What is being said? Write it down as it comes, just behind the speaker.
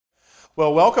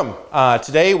Well, welcome.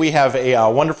 Today we have a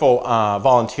wonderful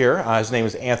volunteer. His name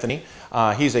is Anthony.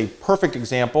 He's a perfect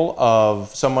example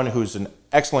of someone who's an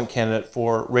excellent candidate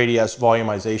for Radiesse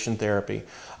volumization therapy.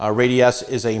 Radiesse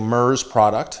is a MERS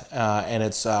product, and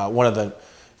it's one of the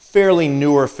fairly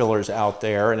newer fillers out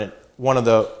there. And one of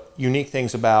the unique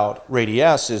things about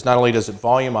Radiesse is not only does it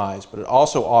volumize, but it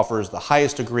also offers the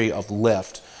highest degree of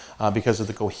lift because of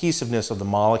the cohesiveness of the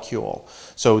molecule.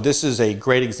 So this is a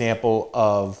great example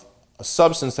of a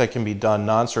substance that can be done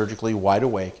non-surgically, wide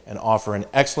awake, and offer an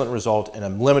excellent result in a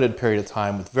limited period of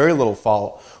time with very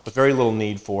little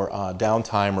need for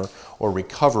downtime or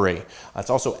recovery.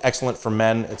 It's also excellent for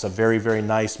men. It's a very, very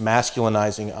nice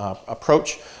masculinizing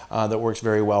approach that works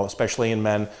very well, especially in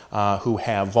men who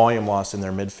have volume loss in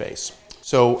their midface.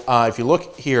 So if you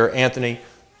look here, Anthony,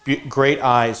 great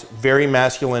eyes, very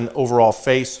masculine overall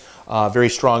face, very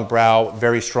strong brow,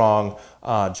 very strong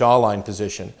jawline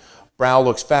position. Brow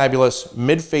looks fabulous.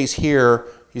 Mid-face here,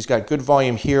 he's got good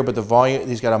volume here, but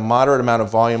he's got a moderate amount of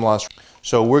volume loss.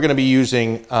 So we're going to be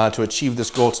using, to achieve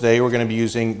this goal today, we're going to be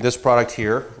using this product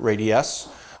here, Radiesse.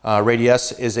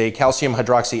 Radiesse is a calcium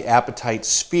hydroxyapatite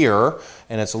sphere,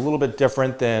 and it's a little bit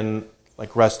different than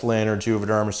like Restylane or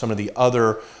Juvederm or some of the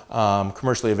other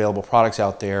commercially available products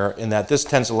out there, in that this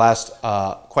tends to last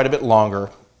quite a bit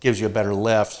longer, gives you a better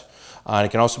lift. And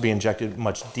it can also be injected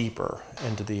much deeper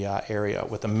into the area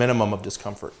with a minimum of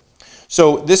discomfort.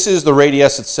 So this is the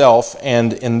Radiesse itself,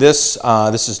 and in this,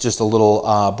 this is just a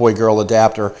little boy-girl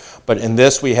adapter, but in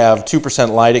this we have 2%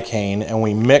 lidocaine, and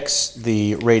we mix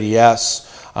the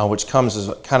Radiesse, which comes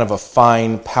as kind of a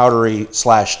fine powdery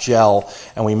 / gel,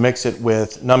 and we mix it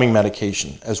with numbing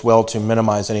medication as well to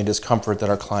minimize any discomfort that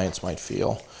our clients might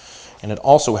feel. And it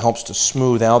also helps to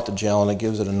smooth out the gel, and it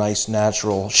gives it a nice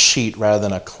natural sheet rather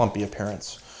than a clumpy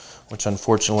appearance, which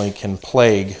unfortunately can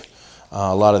plague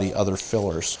a lot of the other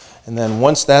fillers. And then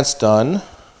once that's done,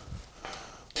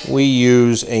 we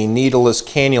use a needleless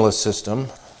cannula system.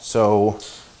 So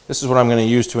this is what I'm going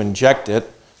to use to inject it.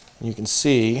 And you can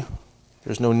see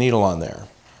there's no needle on there.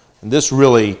 And this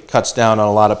really cuts down on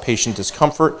a lot of patient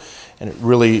discomfort, and it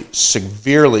really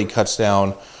severely cuts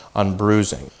down on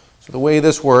bruising. So the way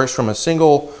this works, from a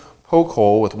single poke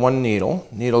hole with one needle,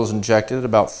 needle is injected at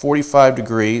about 45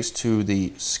 degrees to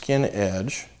the skin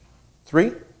edge.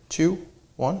 3, 2,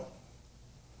 1.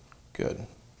 Good.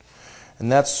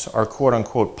 And that's our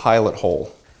quote-unquote pilot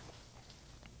hole.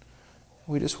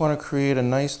 We just want to create a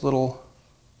nice little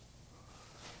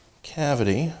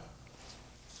cavity.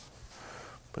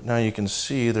 But now you can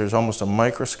see there's almost a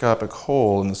microscopic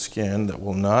hole in the skin that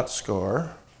will not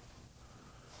scar,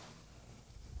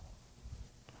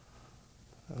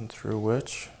 and through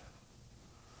which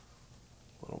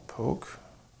little poke.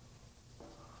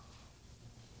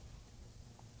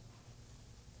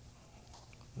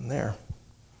 And there.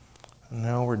 And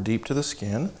now we're deep to the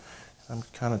skin. I'm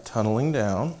kind of tunneling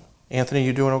down. Anthony,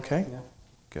 you doing okay? Yeah.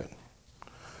 Good.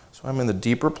 So I'm in the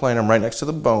deeper plane. I'm right next to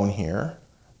the bone here,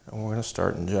 and we're going to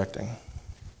start injecting.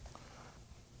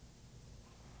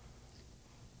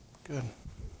 Good.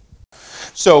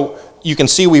 So you can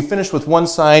see we finished with one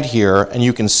side here, and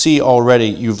you can see already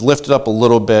you've lifted up a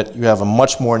little bit. You have a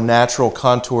much more natural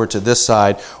contour to this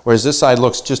side, whereas this side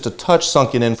looks just a touch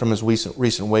sunken in from his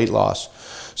recent weight loss.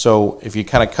 So if you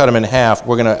kind of cut him in half,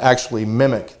 we're going to actually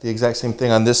mimic the exact same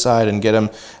thing on this side and get him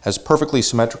as perfectly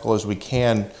symmetrical as we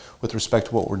can with respect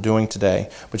to what we're doing today.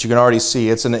 But you can already see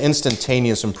it's an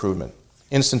instantaneous improvement.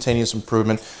 Instantaneous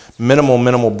improvement,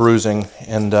 minimal bruising,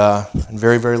 and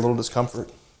very, very little discomfort.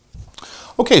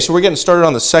 Okay, so we're getting started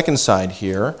on the second side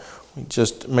here. We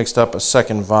just mixed up a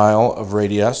second vial of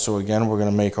Radiesse. So again, we're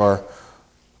going to make our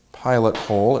pilot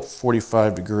hole at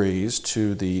 45 degrees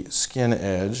to the skin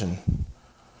edge. And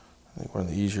I think one of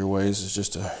the easier ways is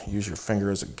just to use your finger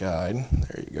as a guide.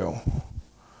 There you go.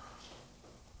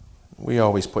 We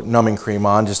always put numbing cream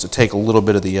on just to take a little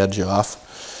bit of the edge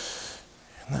off.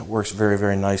 And that works very,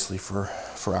 very nicely for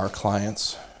our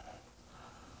clients.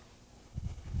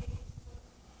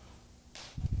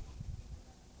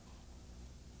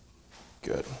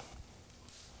 Good.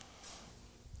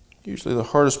 Usually the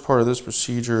hardest part of this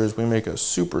procedure is we make a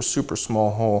super, super small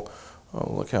hole.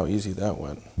 Oh, look how easy that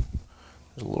went.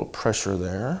 There's a little pressure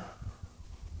there.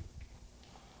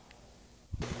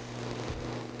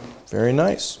 Very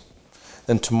nice.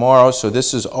 Then tomorrow, so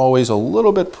this is always a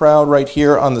little bit proud right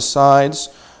here on the sides,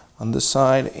 on this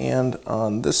side and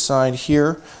on this side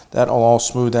here. That'll all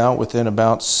smooth out within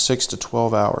about 6 to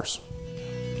 12 hours.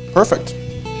 Perfect.